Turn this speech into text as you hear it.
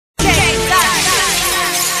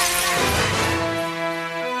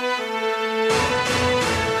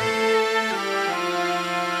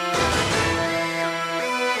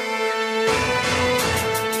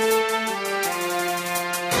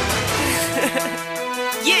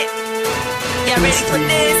Y'all ready for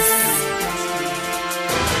this?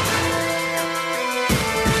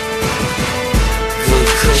 Good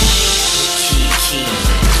Kush, Kiki.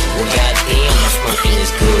 Well, goddamn, I'm smoking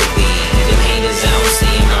this good weed. Them haters, I don't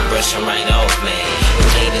see him, I'm brushing right off, man. Them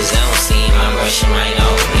haters, I don't see him, I'm brushing right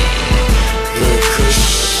off, man. Good Kush,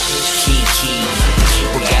 Kiki.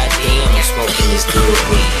 Well, goddamn, I'm smoking this good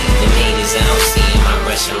weed. Them haters, I don't see him, I'm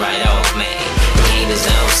brushing right off, man. Them haters,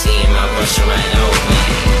 I don't see him, I'm brushing right off, man.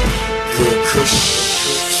 Good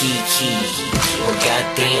Kush, Kiki. Well,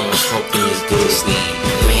 goddamn, I'm smoking this good weed.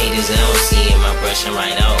 Them haters, I don't see him, I'm brushing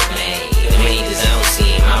right off, man. Them haters, I don't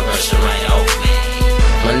see him, I'm brushing right off, man.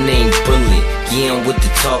 My name Bullet, yeah, I'm what to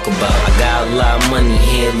talk about. I got a lot of money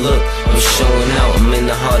here, look, I'm showing out. I'm in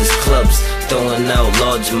the hardest clubs, throwing out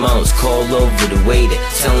large amounts. Call over the waiter,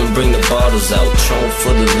 tell him bring the bottles out. Tron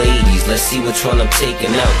for the ladies, let's see which one I'm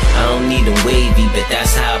taking out. I don't need them wavy, but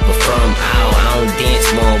that's how I prefer them out. I don't dance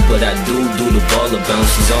more, but I do the baller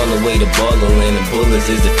bounce. She's on the way to Ballerland, and Bullets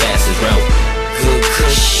is the fastest route. Good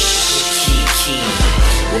Kush, Kiki.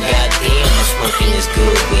 Well, goddamn, I'm smoking this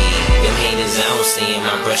good weed. Them haters, I don't see him,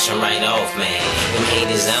 I'm brushing right off, man. Them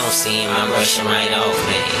haters, I don't see him, I'm brushing right off,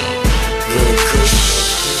 man. Good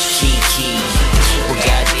Kush, Kiki. Well,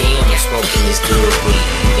 goddamn, I'm smoking this good weed.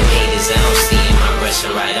 Them haters, I don't see him, I'm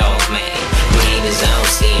brushing right off, man. Them haters, I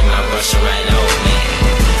don't see him, I'm brushing right off, man.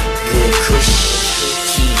 Good Kush,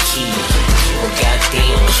 Kiki. Well,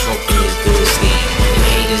 goddamn, I'm smoking this good weed. Them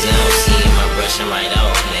haters, I don't see him, I'm brushing right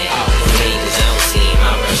off, man. Them haters, I don't see him,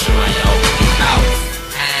 I'm brushing right off, man.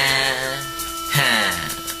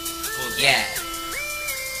 Yeah.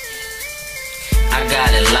 I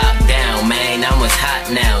got it locked down, man, I'm what's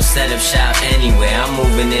hot now. Set up shop anywhere, I'm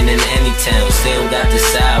moving in any town. Still got the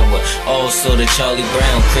sour, also the Charlie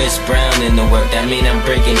Brown, Chris Brown in the work. That mean I'm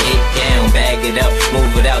breaking it down, bag it up,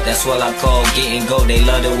 move it out. That's what I call getting go. They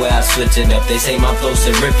love the way I switch it up. They say my flow's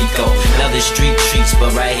terrifico. Another street treats,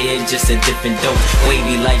 but right here just a different dope.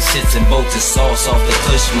 Wavy like shits and boats, the sauce off the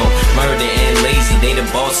Kush smoke. Murder and lazy, they the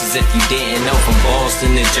bosses if you didn't know. From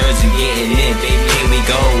Boston to Jersey, getting in, baby, here we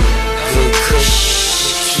go. Good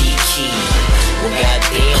Kush, Kiki. Well,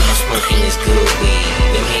 goddamn, I'm smoking this good weed.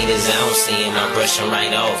 Them haters, I don't see him, I'm brushing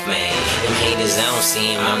right off, man. Them haters, I don't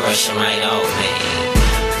see him, I'm brushing right off, man.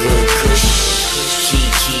 Good Kush,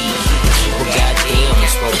 Kiki. Well, goddamn, I'm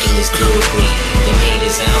smoking this good weed. Them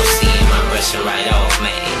haters, I don't see him, I'm brushing right off, man.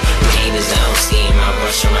 Them haters, I don't see him, I'm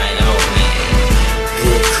brushing right off, man.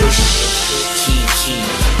 Good Kush, Kiki.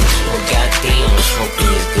 Well, goddamn, I'm smoking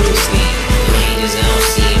this good weed. Them haters, I don't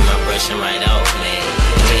see him, I'm brushing right off, man.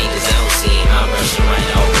 Them haters, I don't see him, I'm brushing right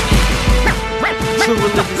off, man. True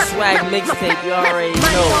religious swag mixtape, you already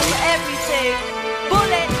Money know. over everything.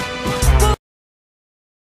 Bullet.